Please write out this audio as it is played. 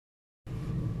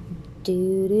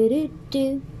Do do do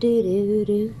do do do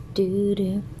do do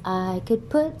do. I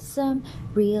could put some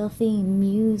real theme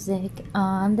music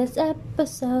on this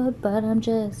episode, but I'm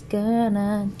just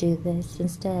gonna do this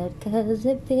instead, 'cause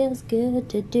it feels good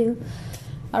to do.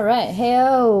 Alright,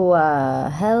 hey-o,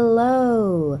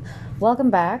 hello.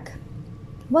 Welcome back.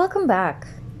 Welcome back.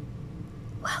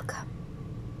 Welcome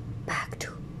back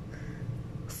to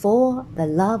For the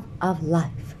Love of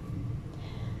Life.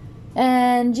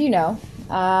 And you know,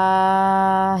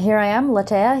 here I am,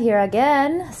 Latea, here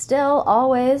again, still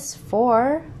always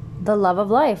for the love of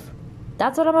life.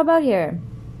 That's what I'm about here.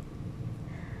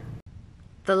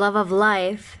 The love of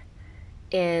life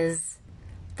is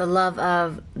the love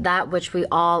of that which we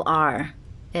all are,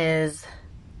 is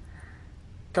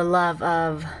the love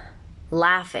of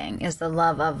laughing, is the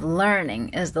love of learning,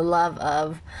 is the love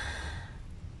of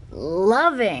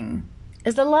loving,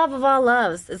 is the love of all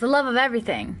loves, is the love of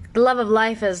everything. The love of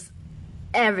life is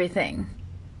everything.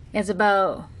 It's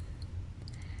about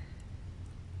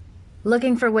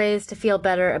looking for ways to feel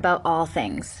better about all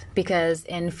things, because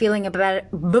in feeling better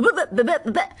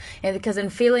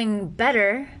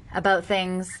about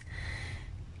things,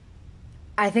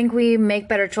 I think we make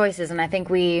better choices, and I think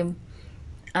we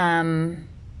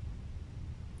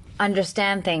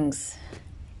understand things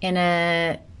in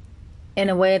a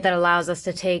way that allows us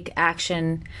to take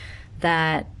action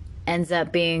that ends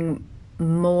up being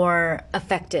more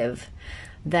effective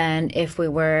than if we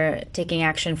were taking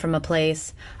action from a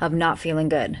place of not feeling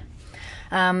good.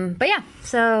 But yeah,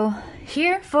 so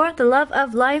here for the love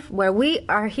of life, where we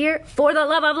are here for the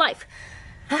love of life.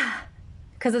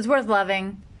 Because it's worth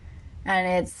loving, and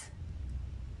it's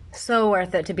so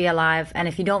worth it to be alive. And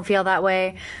if you don't feel that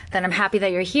way, then I'm happy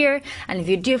that you're here. And if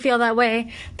you do feel that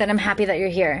way, then I'm happy that you're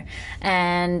here.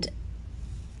 And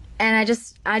I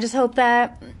just hope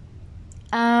that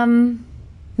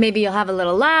maybe you'll have a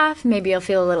little laugh, maybe you'll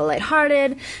feel a little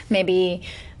lighthearted, maybe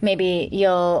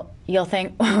you'll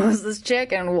think, oh, who's this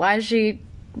chick and what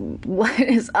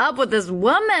is up with this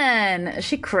woman? Is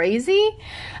she crazy?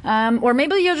 Or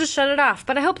maybe you'll just shut it off,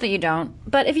 but I hope that you don't.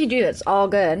 But if you do, it's all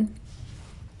good.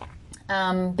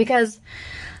 Because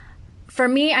for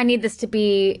me, I need this to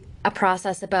be a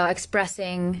process about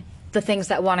expressing the things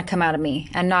that want to come out of me,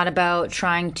 and not about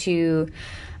trying to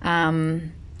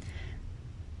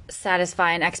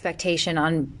satisfy an expectation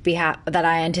on behalf that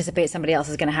I anticipate somebody else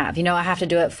is going to have. You know, I have to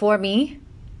do it for me,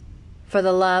 for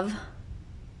the love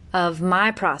of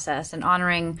my process, and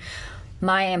honoring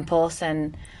my impulse,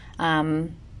 and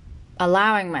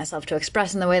allowing myself to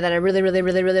express in the way that I really, you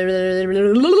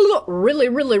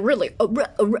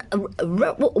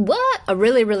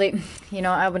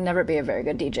know, I would never be a very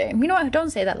good DJ. You know what? Don't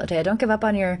say that, Latea. Don't give up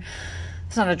on your,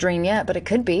 it's not a dream yet, but it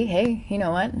could be. Hey, you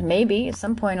know what? Maybe at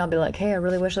some point I'll be like, hey, I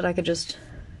really wish that I could just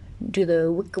do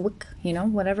the wick, you know,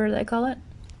 whatever they call it.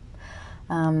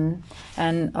 And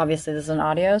obviously this is an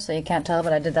audio, so you can't tell,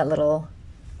 but I did that little,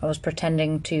 I was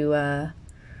pretending to,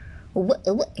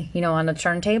 you know, on the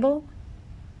turntable.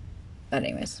 But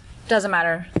anyways, doesn't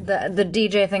matter. The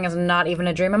DJ thing is not even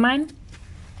a dream of mine.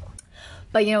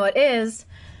 But you know what is?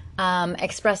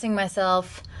 Expressing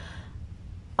myself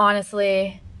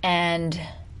honestly and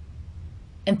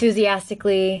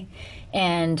enthusiastically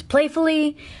and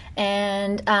playfully,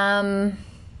 and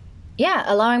yeah,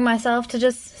 allowing myself to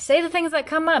just say the things that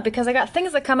come up, because I got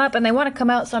things that come up and they want to come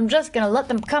out, so I'm just gonna let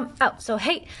them come out. So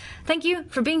hey, thank you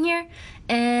for being here,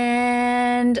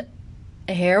 and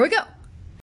here we go.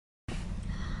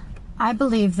 I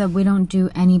believe that we don't do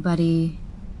anybody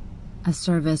a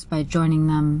service by joining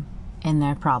them in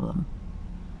their problem.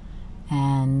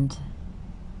 And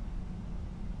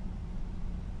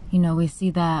you know, we see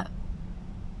that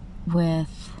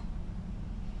with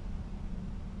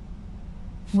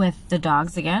the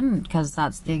dogs again, because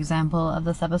that's the example of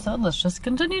this episode. Let's just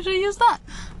continue to use that.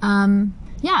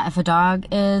 Yeah, if a dog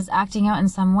is acting out in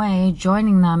some way,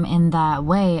 joining them in that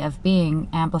way of being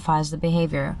amplifies the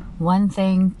behavior. One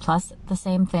thing plus the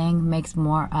same thing makes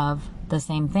more of the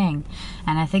same thing.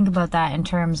 And I think about that in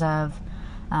terms of,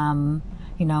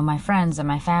 you know, my friends and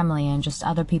my family and just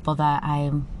other people that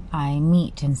I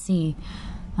meet and see.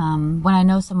 When I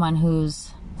know someone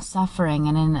who's suffering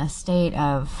and in a state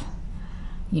of,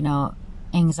 you know,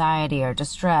 anxiety or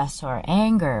distress or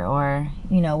anger, or,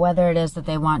 you know, whether it is that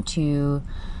they want to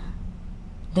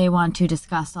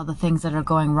discuss all the things that are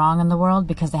going wrong in the world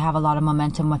because they have a lot of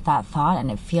momentum with that thought and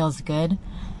it feels good.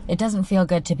 It doesn't feel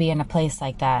good to be in a place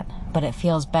like that, but it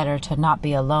feels better to not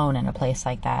be alone in a place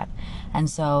like that. And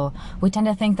so we tend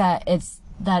to think that it's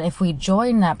that if we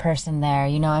join that person there,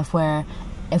 you know, if we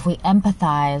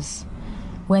empathize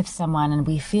with someone and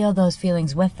we feel those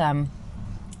feelings with them,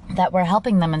 that we're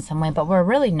helping them in some way, but we're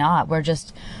really not.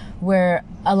 We're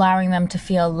allowing them to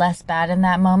feel less bad in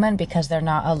that moment because they're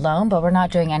not alone, but we're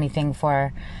not doing anything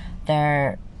for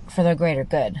their greater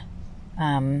good,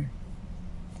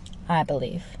 I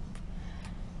believe.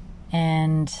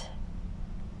 And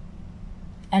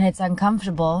it's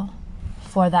uncomfortable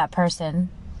for that person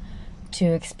to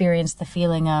experience the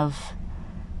feeling of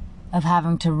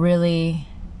having to really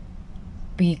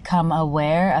become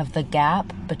aware of the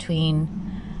gap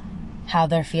between how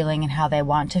they're feeling and how they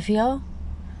want to feel.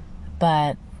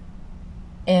 But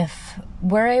if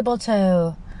we're able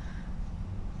to,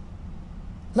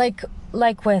 like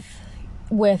with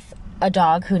a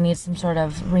dog who needs some sort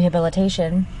of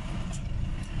rehabilitation,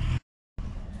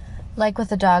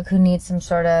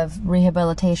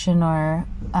 or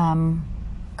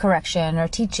correction or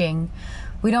teaching,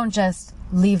 we don't just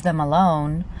leave them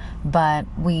alone, but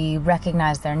we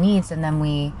recognize their needs and then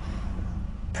we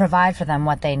provide for them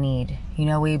what they need. You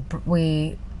know,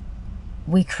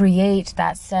 we create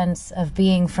that sense of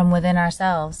being from within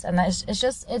ourselves, and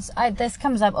this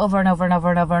comes up over and over and over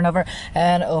and over and over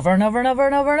and over and over and over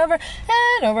and over and over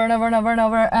and over and over and over and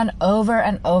over and over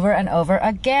and over and over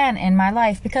again in my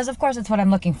life, because of course it's what I'm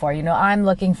looking for. You know, I'm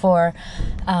looking for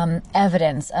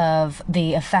evidence of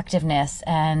the effectiveness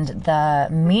and the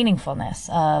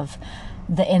meaningfulness of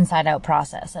the inside out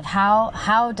process of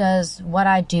how does what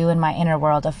I do in my inner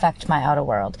world affect my outer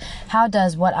world? How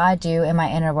does what I do in my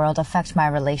inner world affect my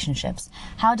relationships?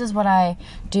 How does what I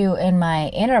do in my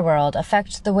inner world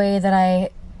affect the way that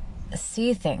I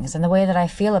see things and the way that I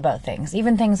feel about things?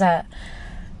 Even things that,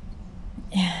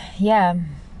 yeah.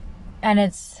 And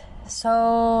it's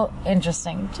so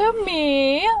interesting to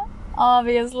me,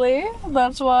 obviously.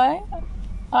 That's why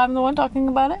I'm the one talking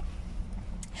about it.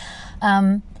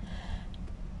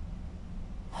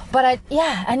 But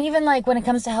and even like when it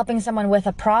comes to helping someone with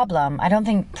a problem, I don't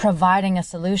think providing a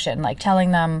solution, like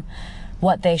telling them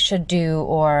what they should do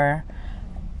or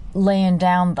laying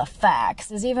down the facts,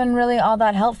 is even really all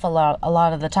that helpful a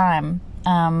lot of the time.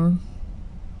 Oh,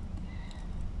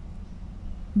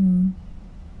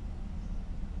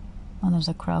 there's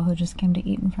a crow who just came to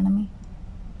eat in front of me.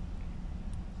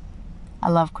 I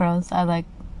love crows. I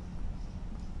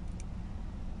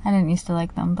didn't used to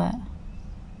like them, but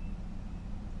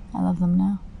I love them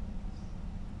now.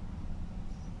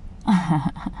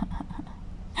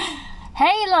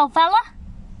 Hey, little fella.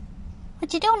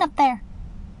 What you doing up there?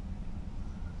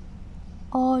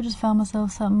 Oh, I just found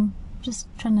myself something. Just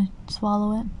trying to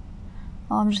swallow it.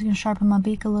 Oh, I'm just going to sharpen my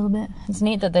beak a little bit. It's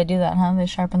neat that they do that, huh? They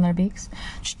sharpen their beaks.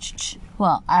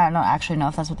 Well, I don't actually know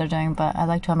if that's what they're doing, but I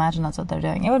like to imagine that's what they're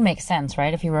doing. It would make sense,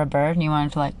 right? If you were a bird and you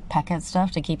wanted to like peck at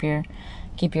stuff to keep your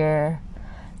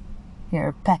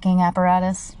pecking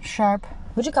apparatus sharp.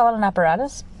 Would you call it an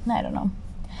apparatus? I don't know.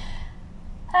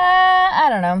 I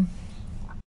don't know.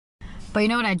 But you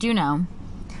know what I do know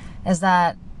is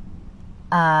that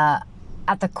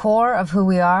at the core of who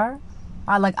we are,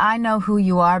 I know who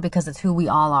you are because it's who we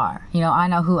all are. You know, I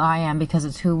know who I am because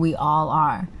it's who we all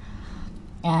are.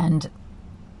 And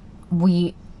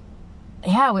we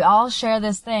all share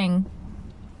this thing.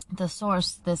 The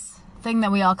source, this thing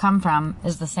that we all come from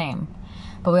is the same.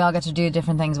 But we all get to do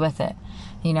different things with it.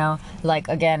 You know, like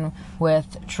again,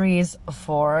 with trees,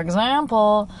 for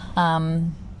example,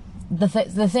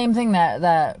 the same thing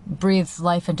that breathes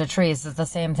life into trees is the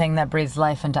same thing that breathes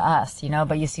life into us, you know,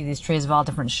 but you see these trees of all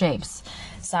different shapes,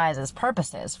 sizes,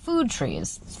 purposes, food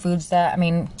trees, trees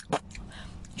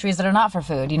that are not for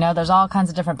food. You know, there's all kinds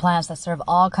of different plants that serve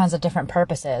all kinds of different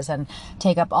purposes and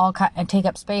take up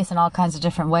space in all kinds of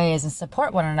different ways and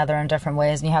support one another in different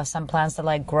ways. And you have some plants that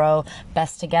like grow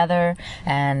best together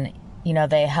and, you know,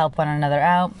 they help one another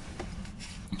out.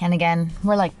 And again,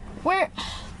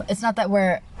 it's not that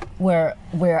we're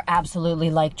absolutely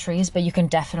like trees, but you can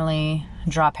definitely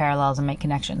draw parallels and make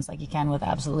connections like you can with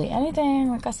absolutely anything,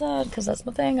 like I said, because that's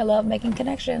my thing. I love making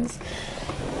connections.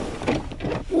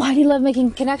 Why do you love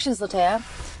making connections, Latea?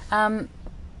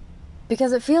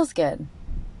 Because it feels good.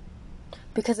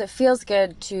 Because it feels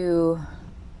good to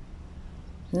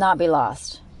not be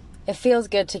lost. It feels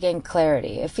good to gain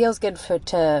clarity. It feels good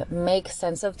to make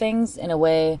sense of things in a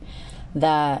way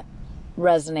that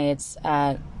resonates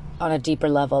on a deeper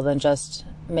level than just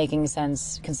making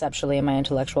sense conceptually in my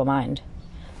intellectual mind.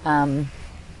 When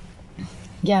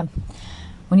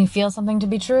you feel something to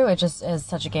be true, it just is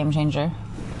such a game changer.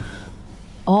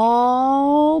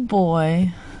 Oh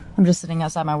boy. I'm just sitting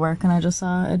outside my work and I just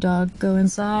saw a dog go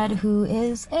inside who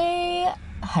is a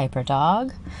hyper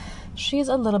dog. She's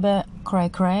a little bit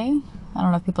cray-cray. I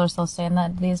don't know if people are still saying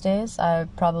that these days. I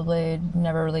probably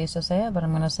never really used to say it, but I'm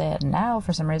going to say it now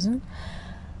for some reason.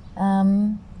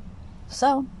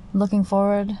 So, looking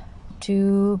forward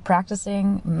to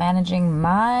practicing managing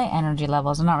my energy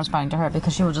levels and not responding to her,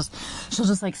 because she'll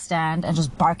just like stand and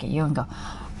just bark at you and go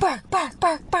bark, bark,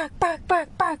 bark, bark, bark,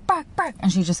 bark, bark, bark, bark,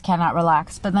 and she just cannot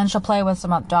relax. But then she'll play with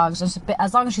some other dogs. Just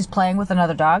as long as she's playing with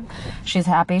another dog, she's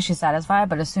happy, she's satisfied.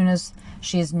 But as soon as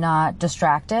she's not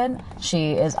distracted,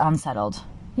 she is unsettled.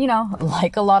 You know,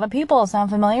 like a lot of people. Sound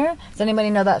familiar? Does anybody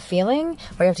know that feeling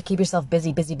where you have to keep yourself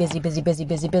busy,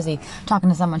 talking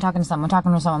to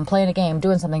someone, playing a game,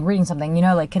 doing something, reading something, you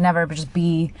know, like can never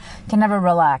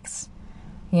relax,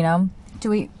 you know?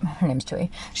 Tui, her name's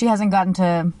Tui. She hasn't gotten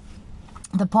to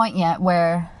the point yet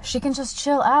where she can just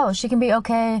chill out. She can be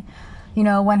okay, you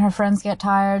know, when her friends get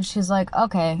tired, she's like,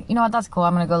 okay, you know what, that's cool,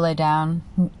 I'm gonna go lay down.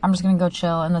 I'm just gonna go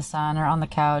chill in the sun or on the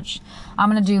couch. I'm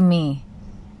gonna do me,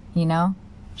 you know?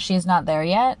 She's not there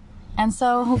yet, and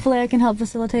so hopefully I can help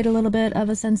facilitate a little bit of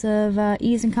a sense of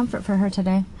ease and comfort for her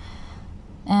today.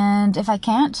 And if I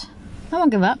can't, I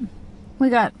won't give up. We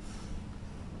got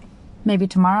maybe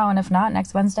tomorrow, and if not,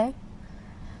 next Wednesday.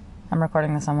 I'm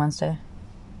recording this on Wednesday,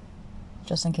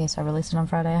 just in case I release it on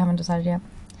Friday. I haven't decided yet.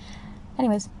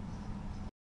 Anyways.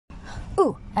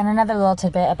 Ooh, and another little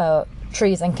tidbit about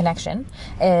trees and connection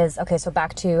is, okay, so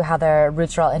back to how their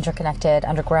roots are all interconnected,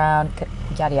 underground,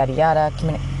 yada, yada, yada.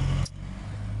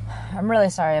 I'm really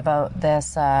sorry about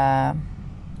this, the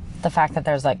fact that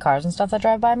there's like cars and stuff that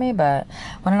drive by me, but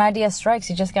when an idea strikes,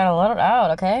 you just gotta let it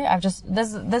out, okay?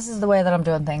 This is the way that I'm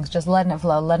doing things, just letting it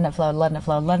flow, letting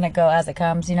it go as it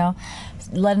comes, you know?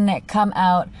 Letting it come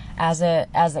out as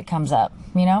it comes up,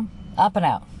 you know? Up and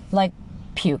out, like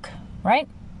puke, right?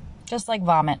 Just like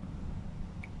vomit.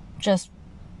 Just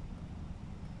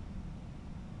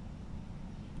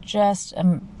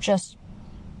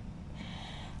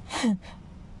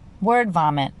word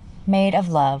vomit made of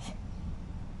love.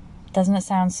 Doesn't it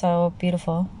sound so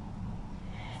beautiful?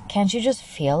 Can't you just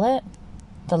feel it?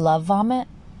 The love vomit?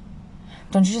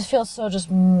 Don't you just feel so just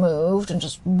moved and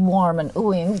just warm and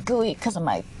ooey and gooey because of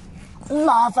my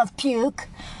love of puke?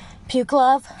 Puke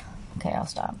love? Okay, I'll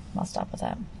stop with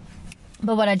that.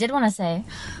 But what I did want to say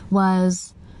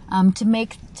was to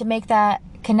make that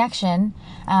connection,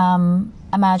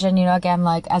 imagine, you know, again,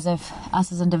 like as if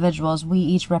us as individuals, we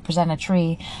each represent a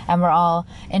tree and we're all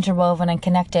interwoven and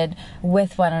connected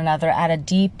with one another at a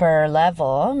deeper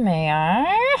level. May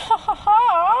I?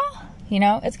 You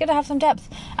know, it's good to have some depth.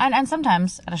 And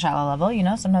sometimes at a shallow level, you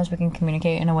know, sometimes we can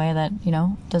communicate in a way that, you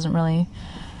know, doesn't really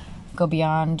go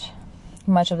beyond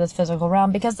much of this physical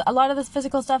realm, because a lot of this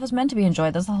physical stuff is meant to be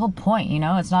enjoyed. That's the whole point, you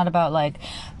know? It's not about like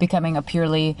becoming a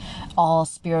purely all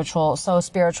spiritual, so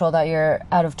spiritual that you're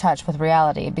out of touch with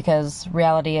reality, because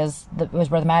reality is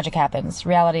where the magic happens.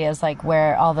 Reality is like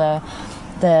where all the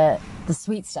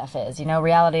sweet stuff is, you know?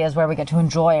 Reality is where we get to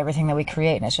enjoy everything that we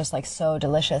create, and it's just like so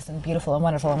delicious and beautiful and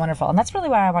wonderful and wonderful. And that's really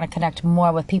why I want to connect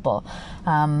more with people.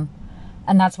 And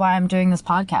that's why I'm doing this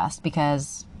podcast,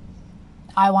 because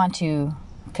I want to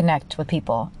connect with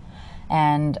people.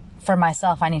 And for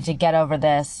myself, I need to get over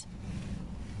this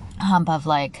hump of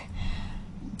like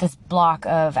this block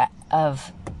of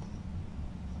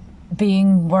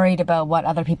being worried about what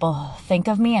other people think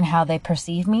of me and how they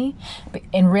perceive me.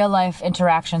 In real life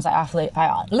interactions, I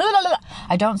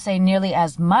don't say nearly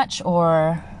as much,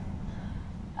 or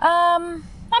I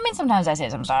mean, sometimes I say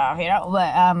some stuff, you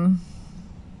know,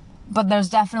 but there's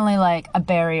definitely like a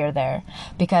barrier there,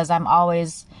 because I'm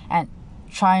always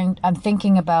I'm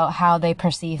thinking about how they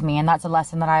perceive me. And that's a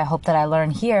lesson that I hope that I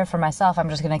learn here for myself. I'm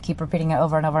just going to keep repeating it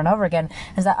over and over and over again,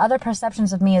 is that other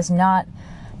perceptions of me is not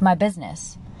my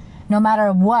business. No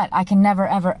matter what, I can never,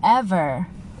 ever, ever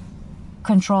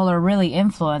control or really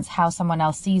influence how someone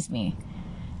else sees me.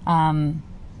 And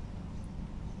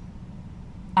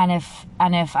if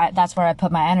that's where I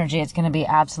put my energy, it's going to be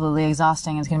absolutely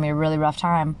exhausting. It's going to be a really rough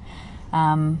time.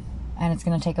 And it's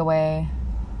going to take away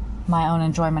my own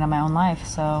enjoyment of my own life.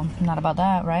 So not about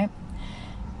that, right?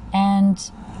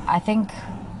 And I think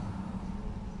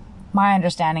my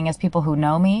understanding is people who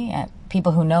know me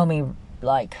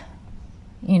like,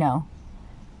 you know,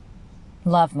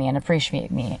 love me and appreciate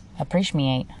me.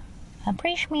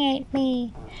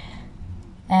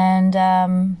 And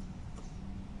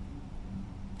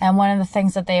one of the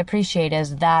things that they appreciate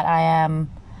is that I am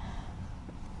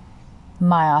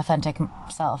my authentic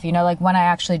self, you know, like when I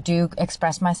actually do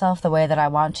express myself the way that I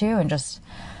want to, and just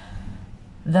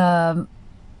the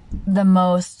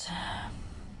most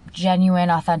genuine,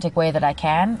 authentic way that I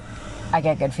can, I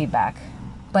get good feedback.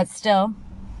 But still,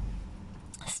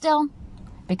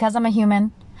 because I'm a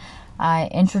human, I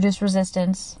introduce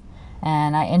resistance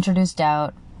and I introduce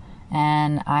doubt,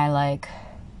 and I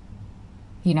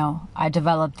I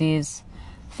develop these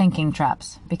thinking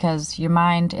traps, because your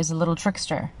mind is a little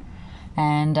trickster,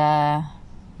 and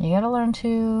you gotta learn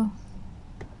to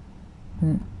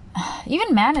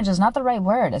even manage is not the right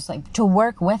word. It's like to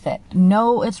work with it,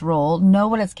 know its role, know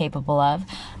what it's capable of,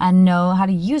 and know how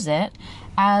to use it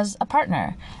as a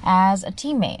partner, as a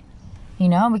teammate. You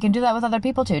know, we can do that with other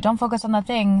people too. Don't focus on the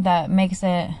thing that makes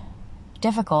it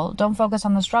difficult. Don't focus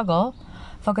on the struggle.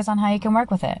 Focus on how you can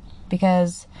work with it.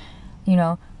 Because, you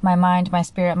know, my mind, my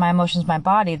spirit, my emotions, my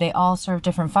body, they all serve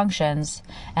different functions,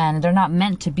 and they're not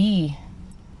meant to do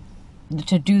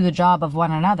the job of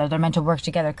one another. They're meant to work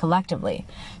together collectively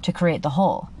to create the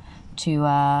whole, to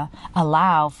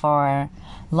allow for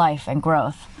life and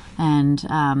growth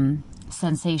and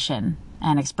sensation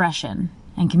and expression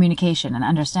and communication and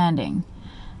understanding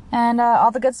and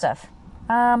all the good stuff.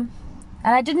 And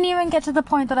I didn't even get to the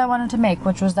point that I wanted to make,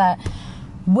 which was that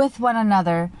with one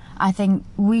another, I think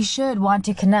we should want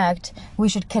to connect. We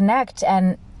should connect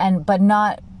but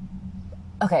not,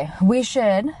 okay, we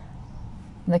should,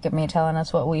 look at me telling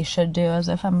us what we should do as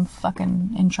if I'm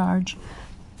fucking in charge.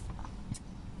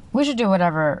 We should do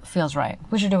whatever feels right.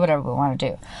 We should do whatever we want to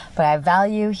do. But I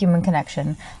value human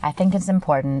connection. I think it's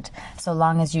important, so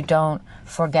long as you don't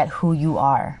forget who you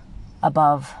are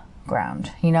above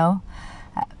ground, you know?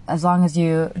 As long as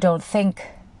you don't think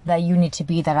that you need to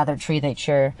be that other tree that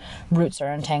your roots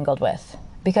are entangled with.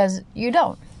 Because you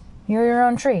don't. You're your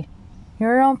own tree.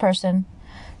 You're your own person.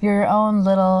 You're your own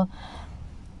little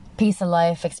piece of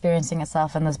life experiencing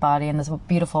itself in this body, in this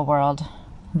beautiful world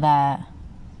that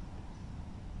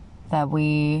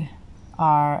we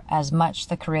are as much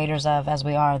the creators of as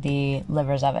we are the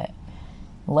livers of it.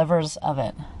 Livers of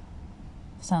it.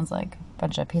 Sounds like a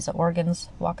bunch of piece of organs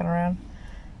walking around.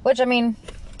 Which, I mean,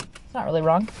 it's not really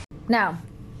wrong. Now,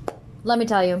 let me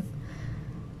tell you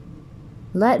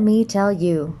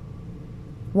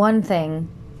one thing.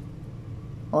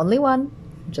 Only one.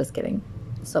 Just kidding.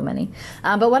 So many.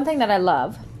 But one thing that I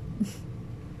love.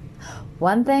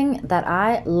 One thing that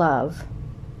I love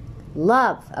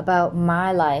about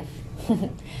my life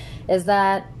is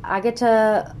that I get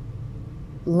to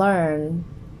learn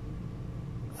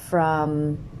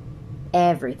from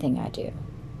everything I do.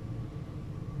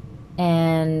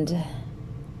 And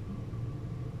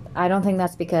I don't think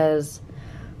that's because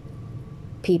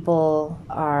people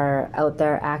are out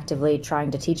there actively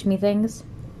trying to teach me things,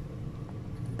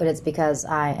 but it's because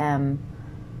I am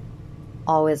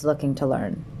always looking to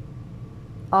learn.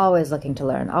 Always looking to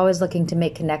learn. Always looking to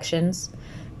make connections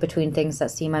between things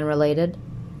that seem unrelated.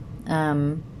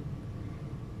 And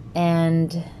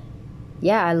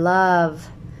yeah, I love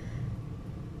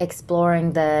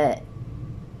exploring the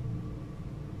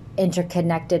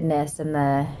interconnectedness and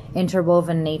the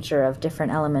interwoven nature of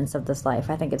different elements of this life.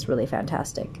 I think it's really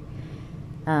fantastic.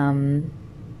 I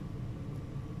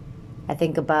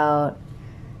think about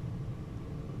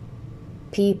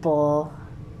people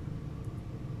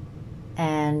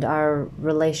and our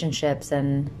relationships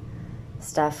and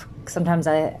stuff. Sometimes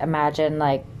I imagine,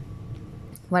 like,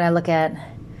 when I look at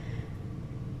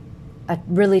a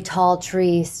really tall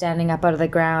tree standing up out of the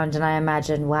ground, and I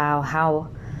imagine, wow, how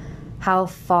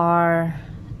far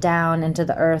down into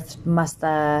the earth must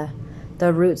the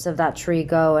roots of that tree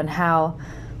go, and how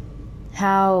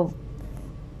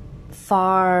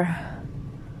far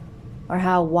or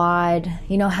how wide,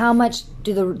 you know, how much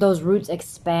do those roots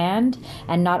expand,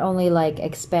 and not only like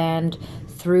expand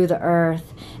through the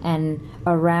earth and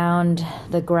around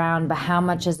the ground, but how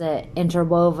much is it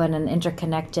interwoven and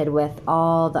interconnected with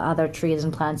all the other trees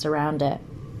and plants around it.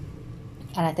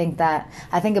 And I think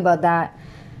about that.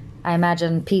 I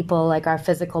imagine people, like our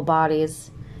physical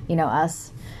bodies, you know,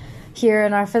 us here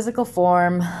in our physical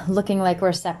form, looking like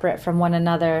we're separate from one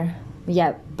another,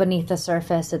 yet beneath the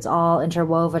surface it's all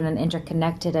interwoven and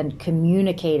interconnected and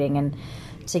communicating and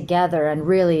together and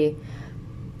really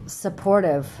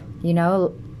supportive, you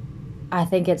know. I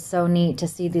think it's so neat to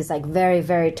see these like very,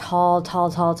 very tall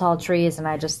trees, and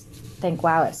I just think,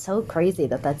 wow, it's so crazy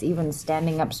that that's even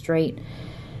standing up straight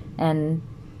and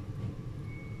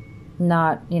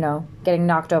not, you know, getting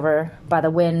knocked over by the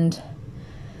wind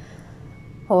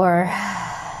or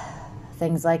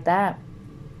things like that.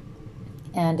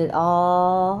 And it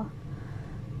all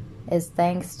is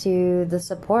thanks to the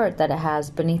support that it has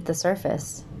beneath the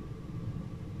surface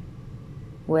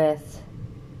with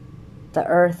the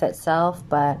earth itself,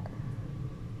 but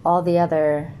all the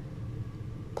other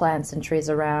plants and trees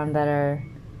around that are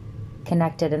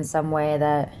connected in some way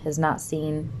that is not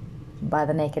seen by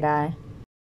the naked eye.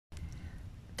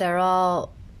 They're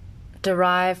all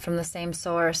derived from the same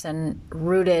source and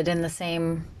rooted in the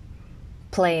same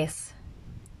place,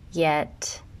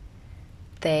 yet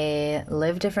they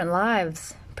live different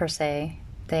lives per se.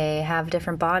 They have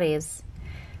different bodies.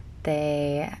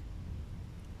 They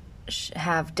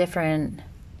have different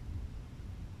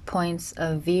points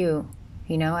of view,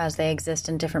 as they exist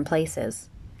in different places.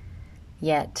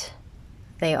 Yet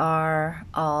they are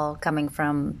all coming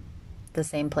from the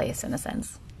same place in a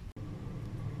sense.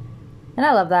 And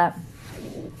I love that.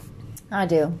 I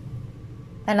do.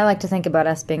 And I like to think about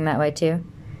us being that way too.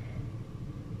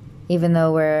 Even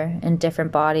though we're in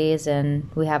different bodies and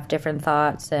we have different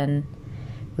thoughts and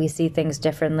we see things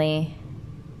differently,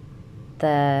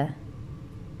 the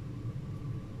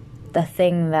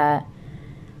thing that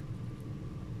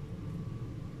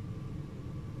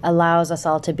allows us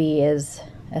all to be is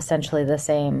essentially the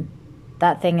same.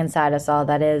 That thing inside us all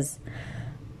that is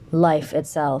life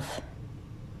itself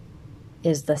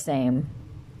is the same.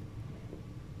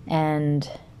 And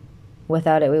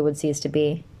without it, we would cease to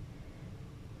be.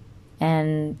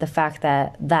 And the fact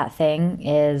that that thing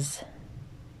is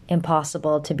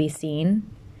impossible to be seen,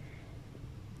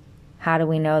 how do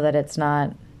we know that it's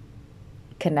not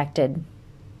connected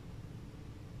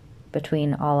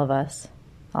between all of us,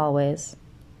 always?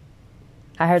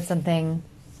 I heard something,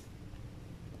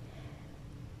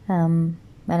 an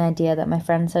idea that my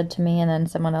friend said to me, and then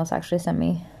someone else actually sent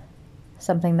me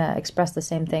something that expressed the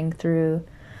same thing through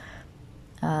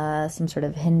some sort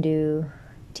of Hindu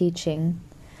teaching.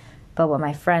 But what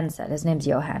my friend said, his name's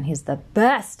Johan, he's the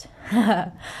best.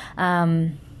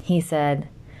 He said,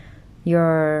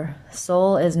 your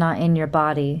soul is not in your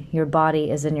body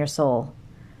is in your soul.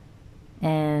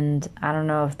 And I don't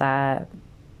know if that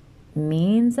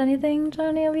means anything to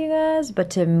any of you guys, but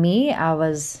to me, I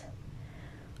was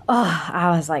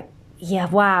like, yeah,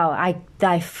 wow,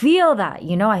 I feel that,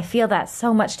 I feel that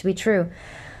so much to be true.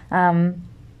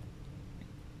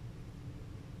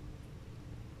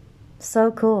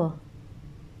 So cool.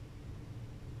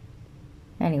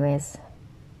 Anyways,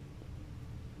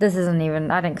 I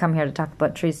didn't come here to talk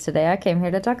about trees today. I came here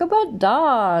to talk about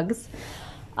dogs.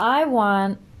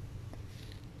 What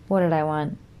did I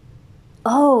want?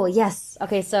 Oh, yes.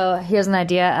 Okay, so here's an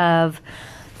idea of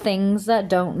things that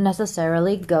don't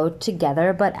necessarily go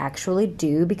together, but actually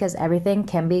do, because everything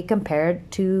can be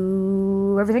compared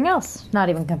to everything else. Not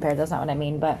even compared, that's not what I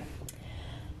mean, but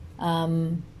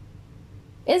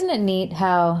isn't it neat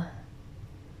how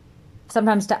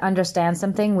sometimes to understand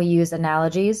something we use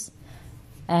analogies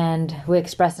and we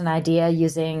express an idea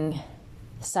using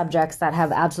subjects that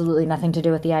have absolutely nothing to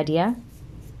do with the idea,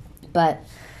 but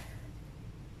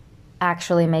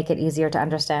actually make it easier to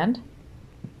understand?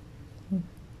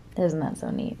 Isn't that so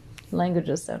neat? Language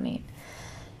is so neat.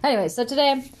 Anyway, so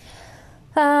today,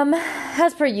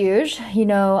 as per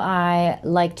usual, I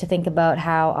like to think about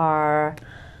how our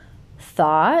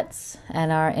thoughts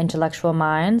and our intellectual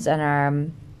minds and our,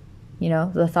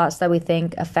 the thoughts that we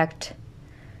think affect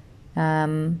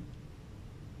the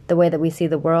way that we see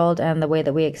the world and the way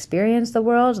that we experience the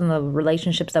world and the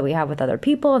relationships that we have with other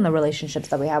people and the relationships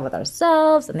that we have with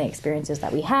ourselves and the experiences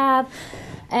that we have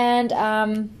and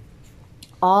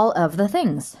all of the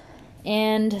things.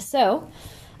 And so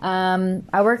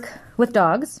I work with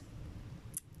dogs.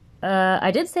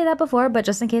 I did say that before, but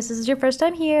just in case this is your first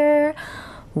time here,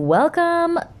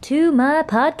 welcome to my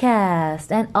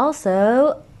podcast. And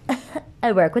also,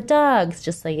 I work with dogs,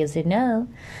 just so you know.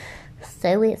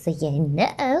 So you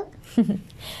know.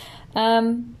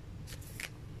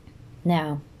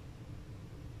 Now,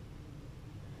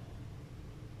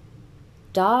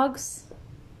 dogs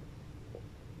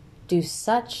do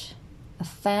such a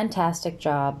fantastic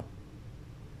job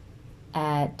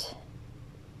at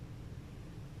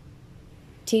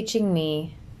teaching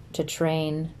me to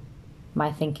train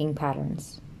my thinking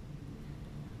patterns.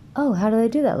 Oh, how do they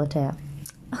do that, Latea?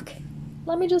 Okay,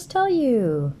 let me just tell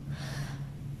you.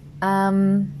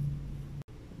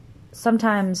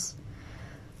 Sometimes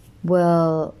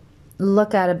we'll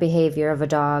look at a behavior of a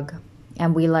dog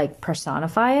and we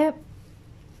personify it.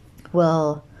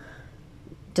 We'll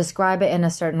describe it in a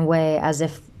certain way as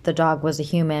if the dog was a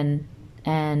human,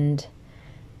 and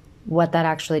what that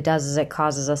actually does is it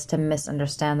causes us to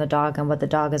misunderstand the dog and what the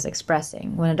dog is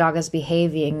expressing. When a dog is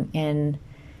behaving in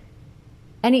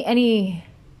any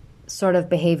sort of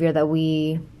behavior that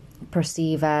we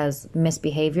perceive as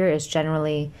misbehavior, is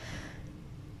generally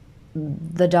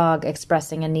the dog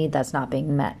expressing a need that's not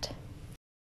being met.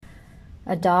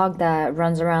 A dog that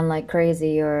runs around like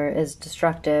crazy or is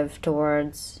destructive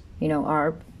towards,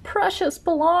 our precious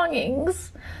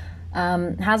belongings,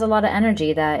 has a lot of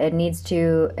energy that it needs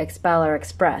to expel or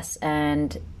express,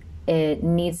 and it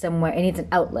needs an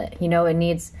outlet, it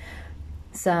needs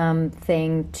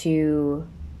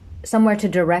somewhere to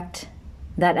direct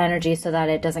that energy so that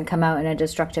it doesn't come out in a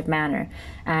destructive manner.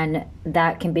 And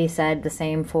that can be said the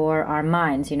same for our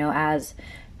minds. You know, as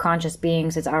conscious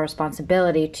beings, it's our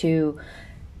responsibility to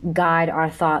guide our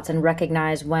thoughts and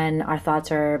recognize when our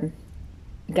thoughts are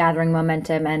gathering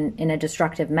momentum and in a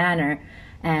destructive manner,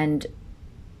 and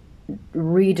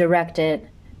redirect it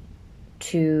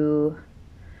to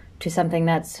something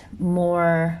that's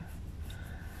more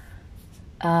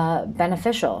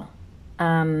beneficial.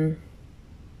 It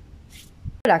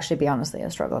would actually be honestly a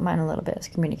struggle of mine a little bit, is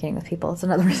communicating with people. It's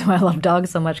another reason why I love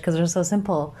dogs so much, because they're so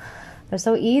simple. They're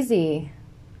so easy.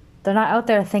 They're not out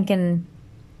there thinking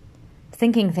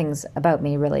things about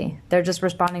me, really. They're just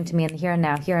responding to me in the here and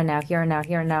now, here and now, here and now,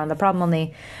 here and now. And the problem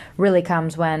only really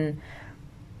comes when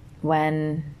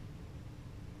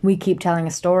we keep telling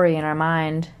a story in our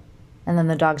mind, and then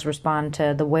the dogs respond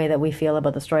to the way that we feel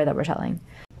about the story that we're telling.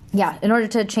 Yeah, in order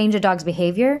to change a dog's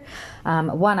behavior,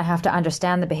 one, I have to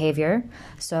understand the behavior.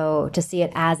 So to see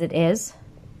it as it is,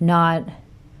 not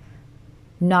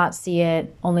see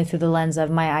it only through the lens of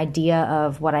my idea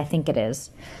of what I think it is.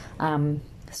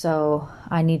 So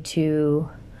I need to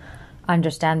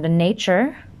understand the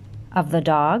nature of the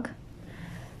dog,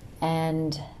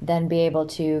 and then be able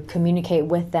to communicate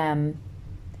with them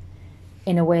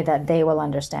in a way that they will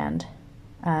understand.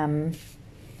 And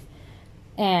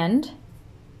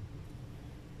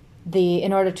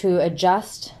in order to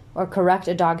adjust or correct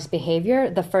a dog's behavior,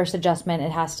 the first adjustment,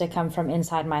 it has to come from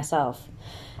inside myself.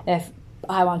 If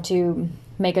I want to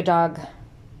make a dog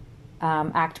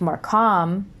act more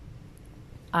calm,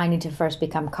 I need to first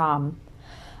become calm.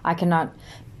 I cannot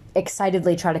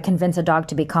excitedly try to convince a dog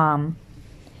to be calm.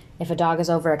 If a dog is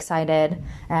overexcited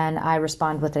and I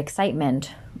respond with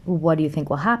excitement, what do you think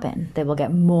will happen? They will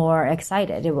get more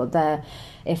excited.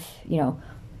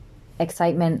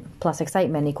 Excitement plus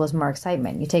excitement equals more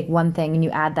excitement. You take one thing and you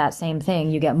add that same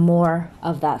thing, you get more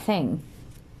of that thing.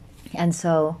 And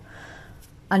so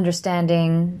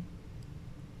understanding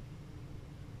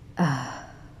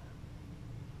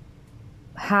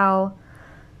how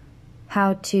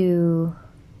to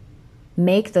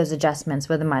make those adjustments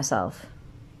within myself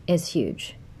is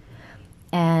huge.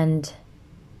 And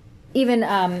even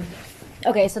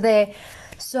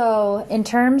so in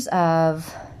terms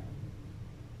of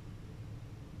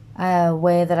a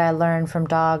way that I learned from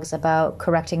dogs about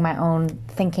correcting my own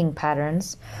thinking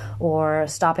patterns or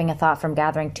stopping a thought from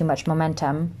gathering too much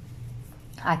momentum,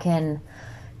 I can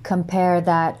compare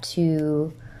that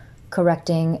to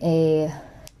correcting a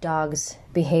dog's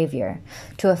behavior.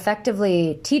 To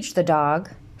effectively teach the dog,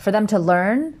 for them to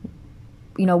learn,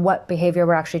 what behavior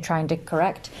we're actually trying to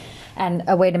correct, and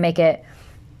a way to make it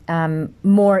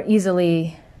more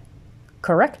easily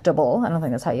correctable. I don't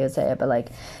think that's how you would say it, but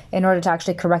in order to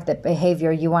actually correct the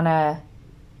behavior, you want to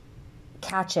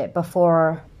catch it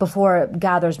before it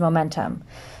gathers momentum.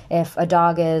 If a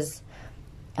dog is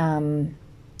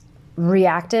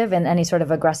reactive in any sort of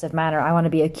aggressive manner, I want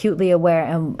to be acutely aware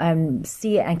and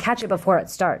see it and catch it before it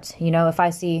starts. If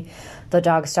I see the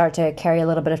dog start to carry a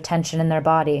little bit of tension in their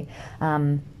body,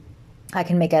 I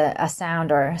can make a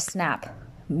sound or a snap,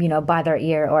 by their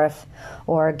ear,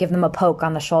 or give them a poke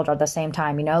on the shoulder at the same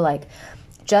time,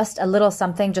 just a little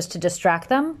something just to distract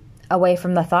them away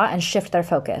from the thought and shift their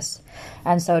focus.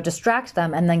 And so distract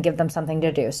them and then give them something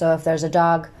to do. So if there's a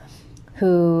dog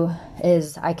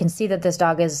I can see that this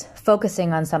dog is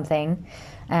focusing on something,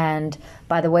 and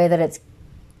by the way that it's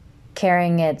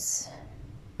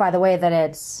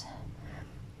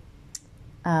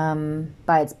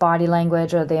by its body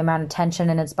language or the amount of tension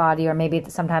in its body, or maybe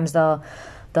sometimes they'll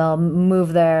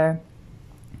move their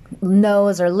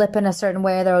nose or lip in a certain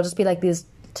way. There will just be these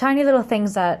tiny little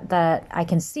things that I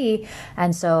can see,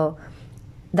 and so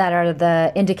that are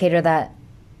the indicator that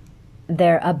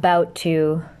they're about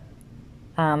to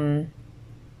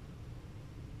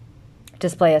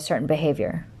display a certain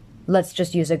behavior. Let's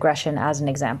just use aggression as an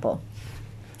example.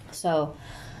 So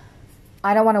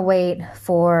I don't want to wait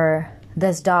for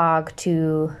this dog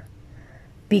to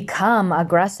become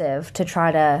aggressive to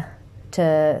try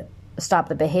to stop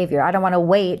the behavior. I don't want to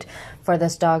wait for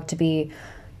this dog to be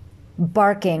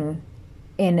barking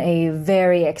in a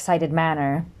very excited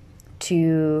manner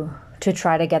to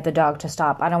try to get the dog to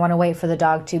stop. I don't want to wait for the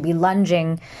dog to be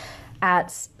lunging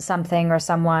at something or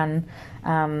someone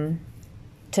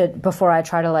before I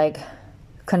try to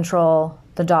control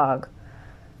the dog,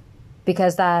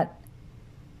 because that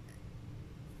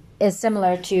is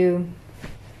similar to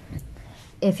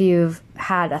if you've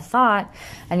had a thought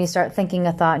and you start thinking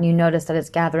a thought and you notice that it's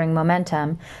gathering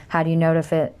momentum. How do you know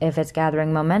if it's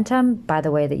gathering momentum? By the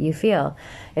way that you feel.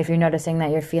 If you're noticing that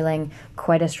you're feeling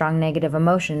quite a strong negative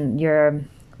emotion, you're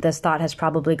this thought has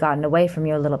probably gotten away from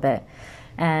you a little bit.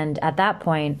 And at that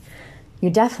point, you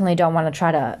definitely don't want to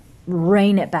try to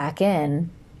rein it back in,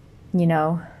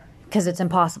 because it's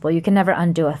impossible. You can never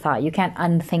undo a thought. You can't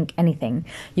unthink anything.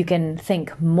 You can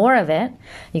think more of it.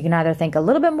 You can either think a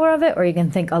little bit more of it, or you can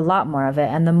think a lot more of it.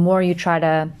 And the more you try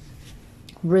to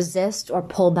resist or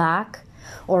pull back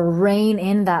or rein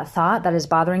in that thought that is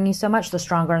bothering you so much, the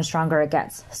stronger and stronger it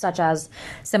gets. Such as,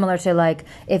 similar to like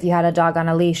if you had a dog on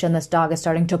a leash and this dog is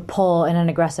starting to pull in an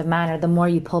aggressive manner, the more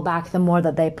you pull back, the more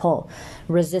that they pull.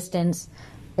 Resistance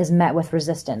is met with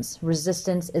resistance.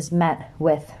 Resistance is met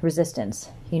with resistance.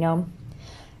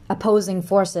 Opposing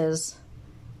forces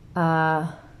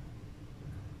just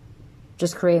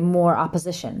create more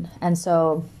opposition. And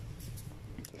so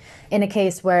in a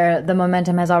case where the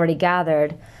momentum has already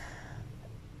gathered,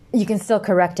 you can still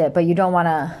correct it, but you don't want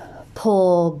to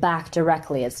pull back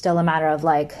directly. It's still a matter of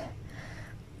like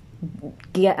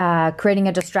creating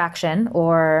a distraction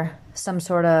or some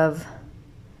sort of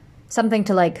something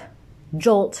to like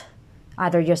jolt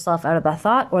either yourself out of the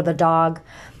thought or the dog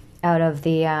out of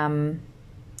the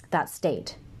that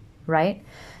state, right?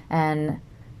 And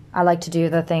I like to do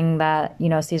the thing that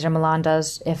Cesar Millan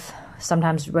does, if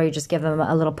sometimes where you just give them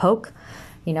a little poke,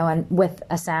 and with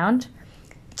a sound,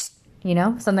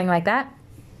 something like that,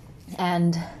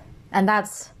 and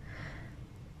that's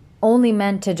only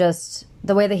meant to just,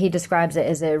 the way that he describes it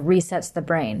is it resets the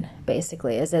brain,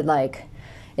 basically. Is it like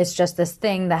it's just this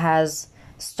thing that has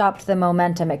stopped the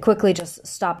momentum. It quickly just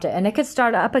stopped it, and it could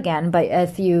start up again, but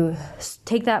if you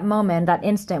take that moment, that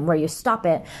instant where you stop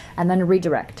it and then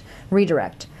redirect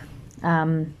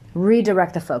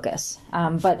the focus.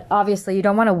 But obviously you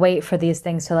don't want to wait for these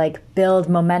things to like build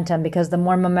momentum, because the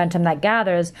more momentum that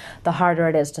gathers, the harder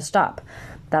it is to stop.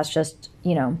 That's just,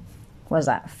 what is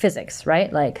that? Physics,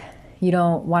 right? Like you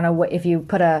don't want to, if you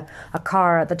put a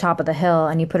car at the top of the hill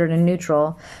and you put it in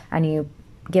neutral and you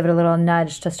give it a little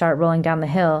nudge to start rolling down the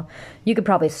hill, you could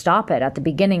probably stop it at the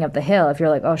beginning of the hill if you're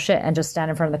like, oh shit, and just stand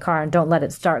in front of the car and don't let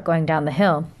it start going down the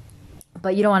hill.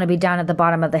 But you don't want to be down at the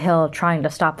bottom of the hill trying to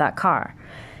stop that car.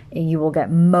 You will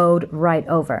get mowed right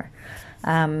over.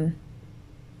 And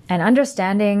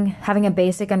having a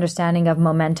basic understanding of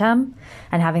momentum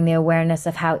and having the awareness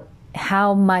of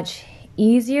how much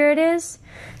easier it is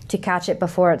to catch it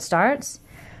before it starts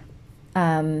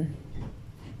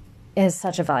is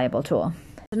such a valuable tool.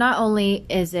 Not only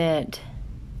is it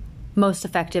most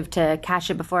effective to catch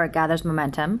it before it gathers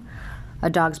momentum, a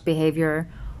dog's behavior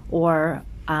or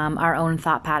our own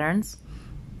thought patterns,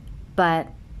 but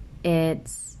it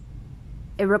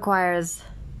requires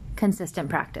consistent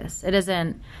practice. It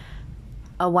isn't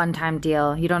a one-time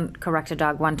deal. You don't correct a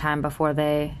dog one time before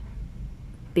they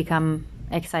become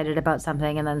excited about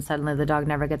something and then suddenly the dog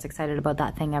never gets excited about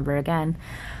that thing ever again.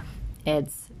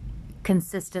 It's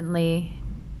consistently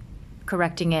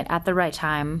correcting it at the right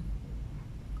time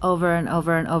over and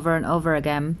over and over and over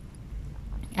again.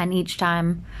 And each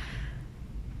time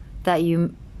that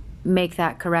you make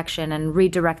that correction and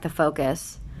redirect the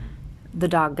focus, the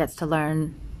dog gets to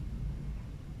learn.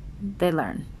 They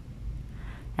learn.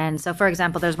 And so, for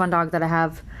example, there's one dog that I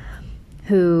have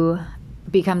who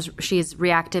she's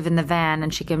reactive in the van,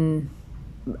 and she can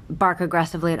bark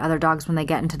aggressively at other dogs when they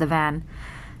get into the van.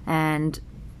 And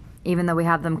even though we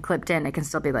have them clipped in, it can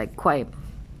still be like quite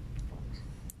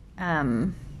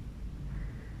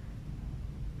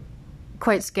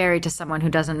scary to someone who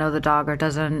doesn't know the dog or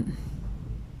doesn't,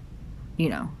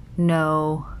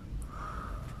 know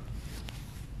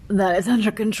that it's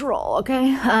under control,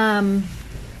 okay?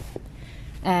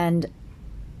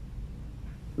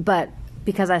 But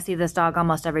because I see this dog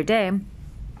almost every day,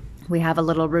 we have a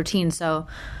little routine. So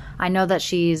I know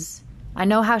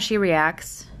how she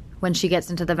reacts when she gets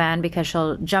into the van, because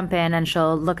she'll jump in and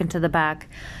she'll look into the back,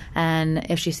 and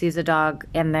if she sees a dog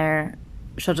in there,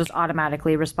 she'll just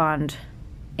automatically respond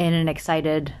in an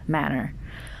excited manner,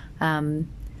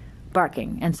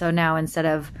 barking. And so now, instead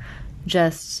of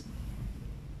just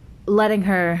letting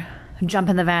her jump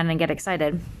in the van and get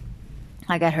excited,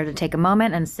 I get her to take a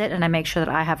moment and sit, and I make sure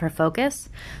that I have her focus,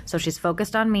 so she's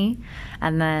focused on me.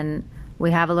 And then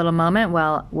we have a little moment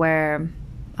where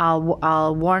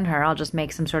I'll warn her. I'll just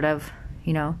make some sort of,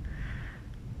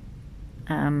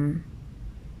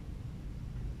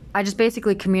 I just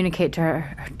basically communicate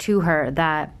to her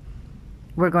that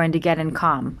we're going to get in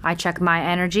calm. I check my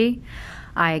energy.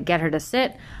 I get her to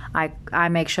sit. I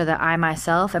make sure that I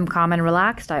myself am calm and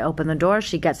relaxed. I open the door.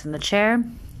 She gets in the chair,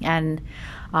 and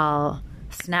I'll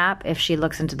snap if she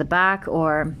looks into the back,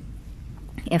 or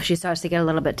if she starts to get a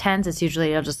little bit tense, it's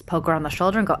usually I'll just poke her on the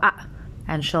shoulder and go, ah,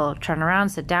 and she'll turn around,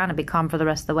 sit down, and be calm for the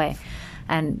rest of the way.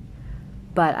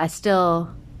 But I still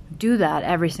do that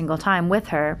every single time with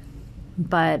her,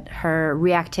 but her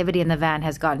reactivity in the van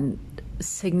has gotten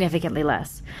significantly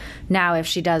less. Now, if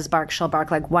she does bark, she'll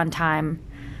bark like one time,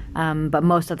 but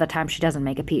most of the time she doesn't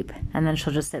make a peep. And then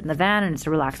she'll just sit in the van, and it's a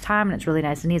relaxed time, and it's really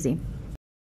nice and easy.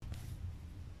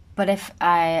 But if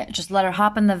I just let her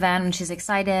hop in the van when she's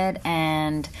excited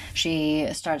and she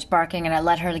starts barking and I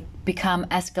let her become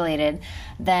escalated,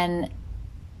 then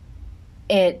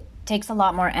it takes a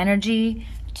lot more energy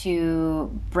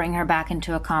to bring her back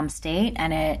into a calm state,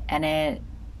 and it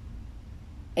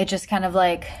just kind of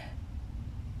like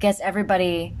gets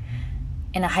everybody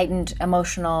in a heightened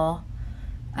emotional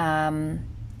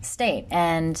state.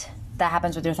 And that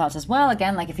happens with your thoughts as well.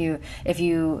 Again, like if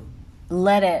you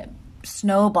let it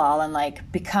snowball and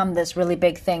like become this really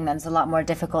big thing, then it's a lot more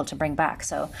difficult to bring back.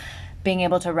 So being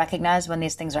able to recognize when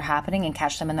these things are happening and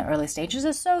catch them in the early stages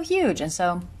is so huge. And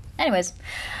so anyways,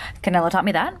 Canelo taught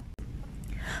me that.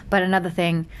 But another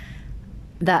thing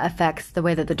that affects the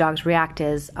way that the dogs react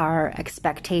is our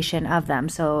expectation of them.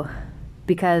 So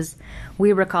because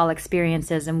we recall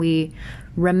experiences and we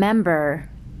remember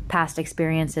past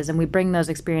experiences and we bring those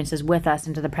experiences with us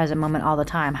into the present moment all the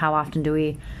time, how often do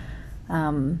we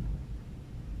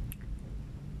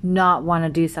not want to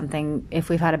do something if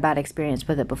we've had a bad experience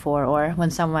with it before? Or when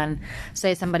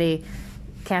somebody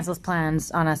cancels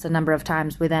plans on us a number of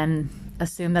times, we then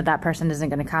assume that that person isn't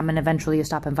going to come, and eventually you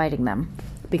stop inviting them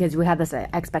because we have this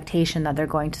expectation that they're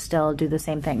going to still do the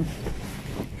same thing.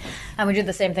 And we do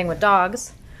the same thing with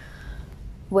dogs,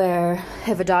 where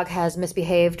if a dog has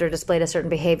misbehaved or displayed a certain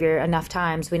behavior enough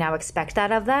times, we now expect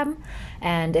that of them.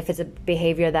 And if it's a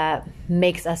behavior that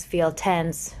makes us feel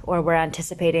tense, or we're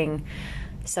anticipating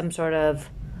some sort of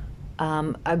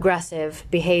aggressive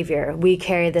behavior, we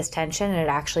carry this tension and it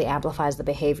actually amplifies the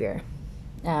behavior.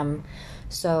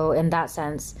 So in that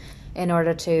sense,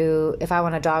 if I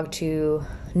want a dog to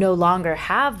no longer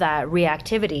have that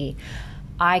reactivity,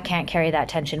 I can't carry that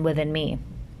tension within me.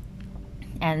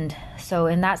 And so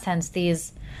in that sense,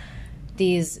 these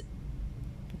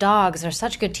dogs are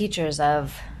such good teachers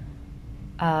of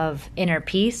inner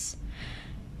peace.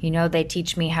 They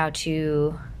teach me how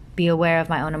to be aware of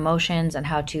my own emotions and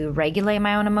how to regulate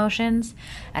my own emotions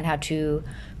and how to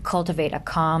cultivate a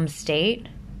calm state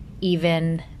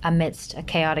even amidst a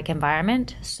chaotic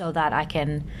environment, so that I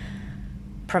can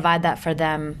provide that for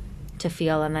them to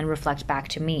feel and then reflect back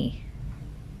to me.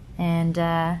 And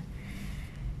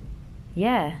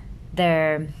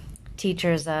they're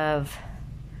teachers of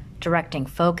directing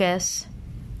focus.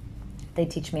 They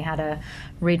teach me how to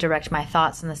redirect my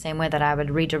thoughts in the same way that I would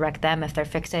redirect them if they're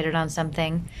fixated on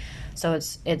something. So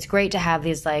it's great to have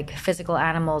these like physical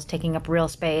animals taking up real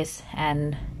space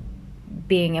and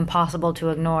being impossible to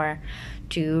ignore,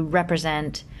 to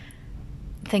represent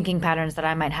thinking patterns that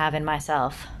I might have in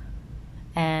myself.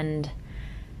 And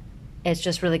it's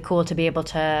just really cool to be able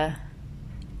to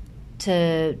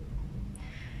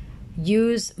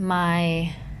use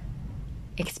my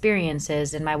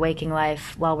experiences in my waking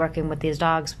life while working with these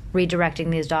dogs, redirecting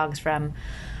these dogs from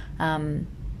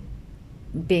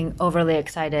being overly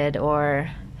excited or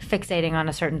fixating on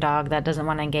a certain dog that doesn't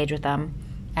want to engage with them,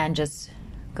 and just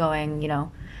going,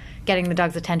 getting the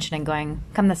dog's attention and going,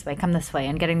 come this way,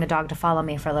 and getting the dog to follow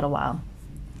me for a little while.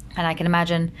 And I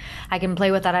can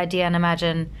play with that idea and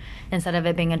imagine, instead of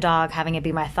it being a dog, having it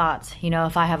be my thoughts.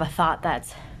 If I have a thought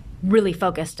that's really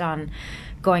focused on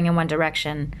going in one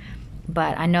direction,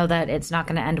 but I know that it's not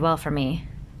going to end well for me,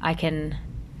 I can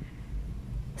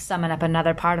summon up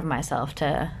another part of myself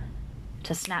to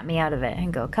snap me out of it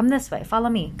and go, come this way, follow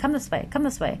me, come this way,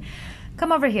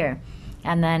 come over here,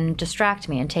 and then distract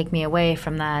me and take me away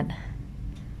from that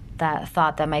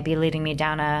thought that might be leading me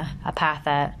down a path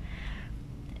that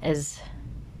is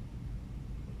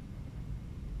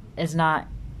not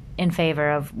in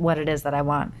favor of what it is that I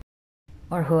want,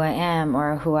 or who I am,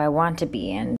 or who I want to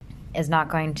be, and is not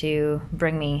going to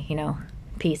bring me,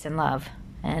 peace and love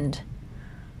and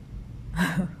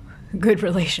good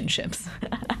relationships.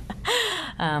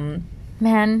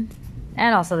 Man,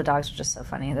 and also the dogs are just so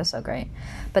funny. They're so great.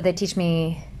 But they teach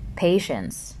me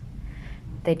patience.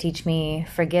 They teach me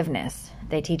forgiveness.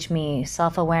 They teach me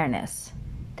self-awareness.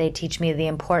 They teach me the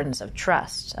importance of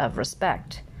trust, of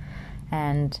respect,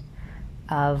 and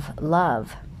of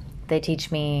love. They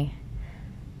teach me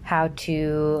how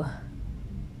to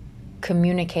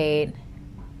communicate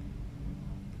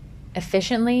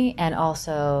efficiently and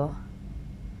also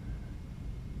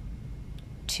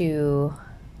to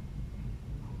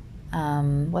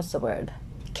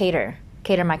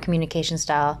cater my communication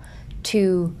style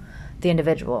to the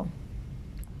individual.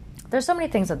 There's so many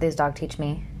things that these dogs teach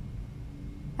me,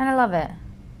 and I love it.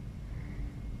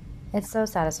 It's so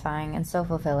satisfying and so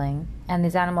fulfilling. And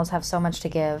these animals have so much to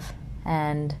give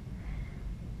and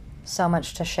so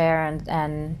much to share,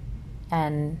 and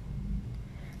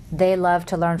they love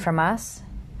to learn from us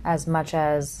as much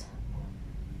as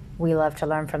we love to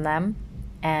learn from them.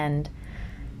 And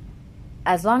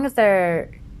as long as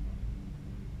they're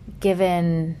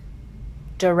given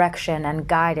direction and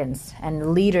guidance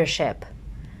and leadership,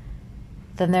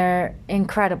 then they're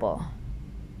incredible.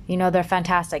 They're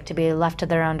fantastic to be left to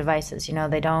their own devices.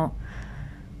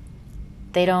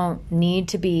 They don't need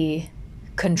to be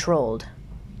controlled.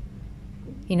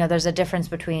 There's a difference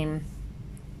between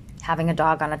having a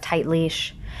dog on a tight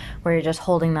leash where you're just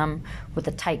holding them with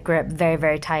a tight grip, very,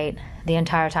 very tight the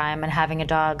entire time, and having a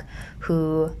dog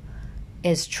who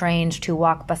is trained to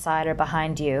walk beside or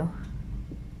behind you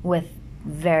with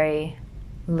very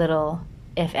little,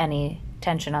 if any,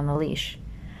 tension on the leash.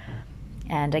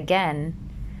 And again,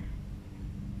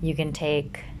 you can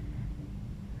take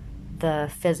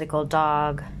the physical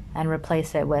dog and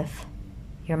replace it with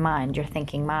your mind, your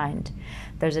thinking mind.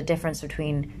 There's a difference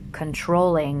between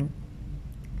controlling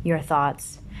your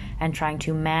thoughts and trying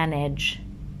to manage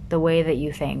the way that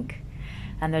you think.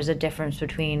 And there's a difference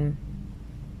between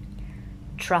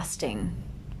trusting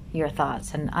your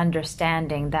thoughts and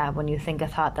understanding that when you think a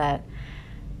thought that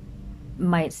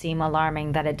might seem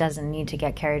alarming, that it doesn't need to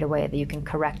get carried away, that you can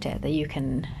correct it, that you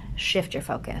can shift your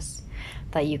focus,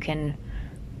 that you can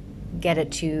get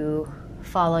it to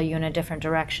follow you in a different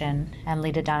direction and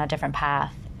lead it down a different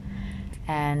path,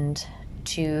 and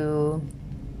to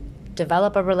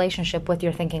develop a relationship with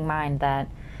your thinking mind that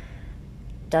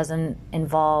doesn't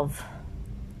involve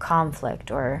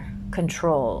conflict or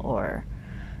control. Or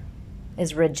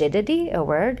is rigidity a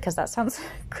word? Because that sounds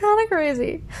kind of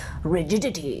crazy.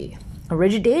 Rigidity.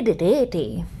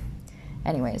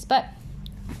 Anyways, but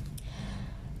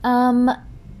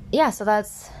yeah, so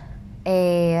that's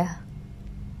a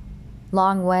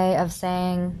long way of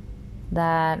saying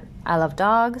that I love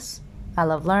dogs, I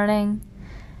love learning,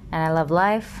 and I love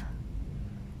life,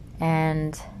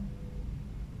 and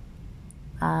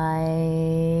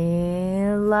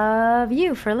I love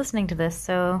you for listening to this.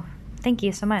 So thank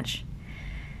you so much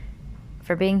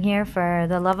for being here for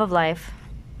the love of life.